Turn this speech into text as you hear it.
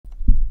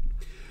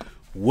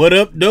What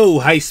up, though?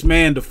 Heist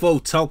man, the foe,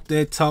 talk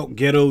that talk,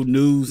 ghetto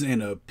news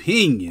and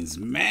opinions.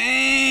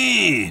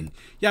 Man,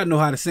 y'all know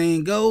how the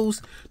saying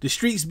goes. The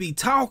streets be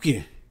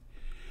talking,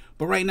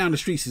 but right now the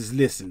streets is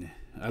listening.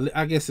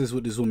 I guess that's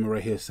what this woman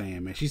right here is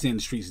saying, man. She's saying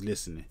the streets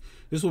listening.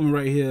 This woman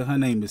right here, her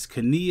name is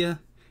Kania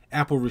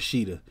Apple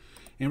Rashida.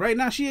 And right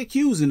now she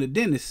accusing the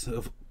dentist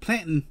of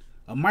planting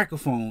a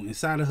microphone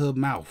inside of her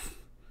mouth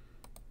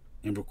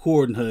and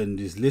recording her and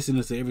just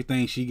listening to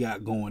everything she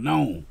got going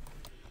on.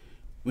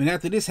 When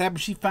after this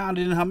happened, she found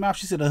it in her mouth.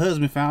 She said her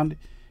husband found it,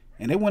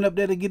 and they went up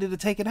there to get her to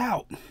take it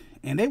out.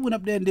 And they went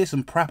up there and did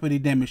some property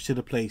damage to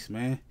the place,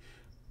 man.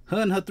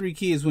 Her and her 3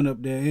 kids went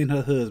up there, and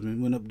her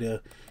husband went up there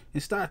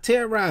and started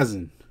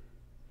terrorizing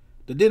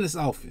the dentist's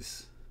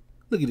office.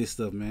 Look at this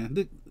stuff, man.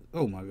 Look,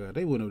 oh my God,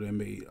 they went up there and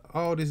made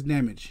all this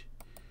damage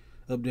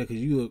up there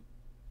because you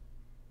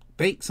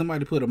think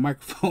somebody put a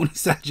microphone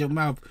inside your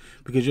mouth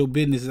because your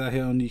business is out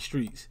here on these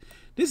streets.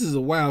 This is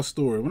a wild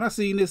story. When I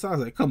seen this, I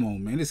was like, come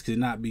on, man, this could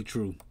not be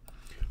true.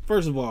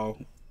 First of all,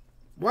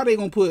 why they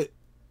gonna put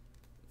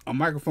a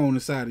microphone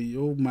inside of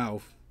your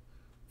mouth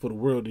for the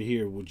world to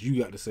hear what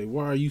you got to say?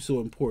 Why are you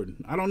so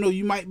important? I don't know,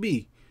 you might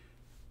be.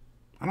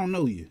 I don't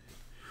know you.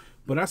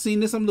 But I seen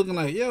this, I'm looking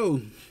like, yo,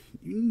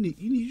 you need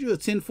you a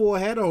 10-4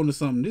 hat on or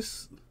something.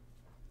 This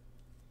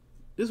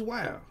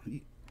wild.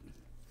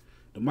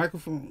 The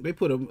microphone,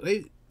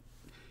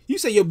 you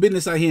say your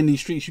business out here in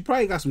these streets. You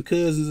probably got some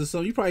cousins or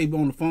something. You probably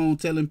on the phone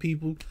telling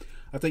people.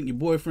 I think your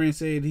boyfriend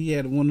said he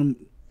had one of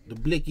them, the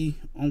blicky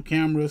on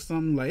camera or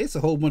something. Like, it's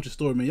a whole bunch of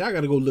story, man. Y'all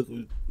got to go look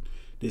at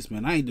this,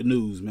 man. I ain't the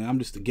news, man. I'm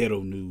just the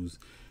ghetto news.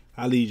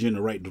 I lead you in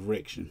the right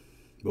direction.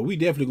 But we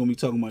definitely going to be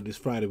talking about this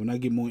Friday. When I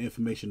get more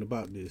information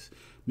about this,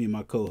 me and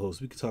my co-host,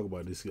 we can talk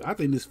about this. I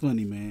think this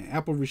funny, man.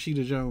 Apple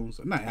Rashida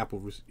Jones. Not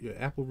Apple. Yeah,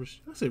 Apple.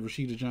 I said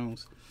Rashida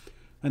Jones.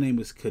 Her name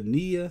is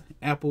Kania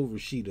Apple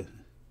Rashida.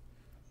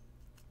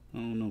 I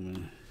don't know,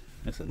 man.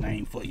 That's a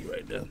name for you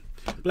right there.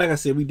 But like I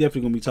said, we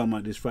definitely gonna be talking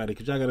about this Friday,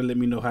 because y'all gotta let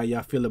me know how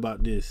y'all feel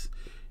about this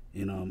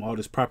and all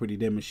this property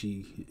damage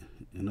she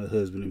and her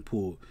husband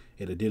pulled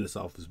at a dentist's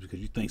office because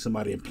you think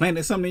somebody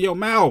implanted something in your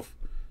mouth.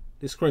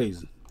 It's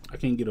crazy. I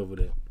can't get over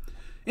that.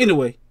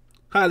 Anyway,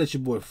 holla at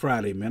your boy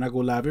Friday, man. I go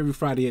live every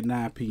Friday at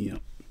 9 p.m.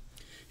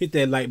 Hit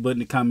that like button,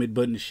 the comment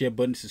button, the share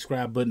button, the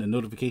subscribe button, the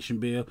notification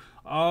bell.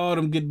 All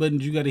them good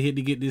buttons you gotta hit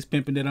to get this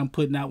pimping that I'm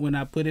putting out when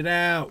I put it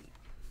out.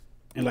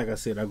 And like I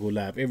said, I go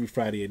live every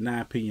Friday at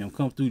 9 p.m.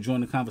 Come through, join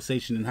the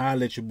conversation, and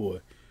holla at your boy.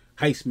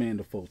 Heist man,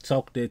 the folk.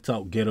 Talk that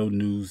talk, ghetto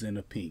news and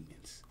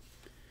opinions.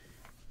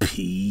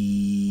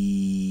 Peace.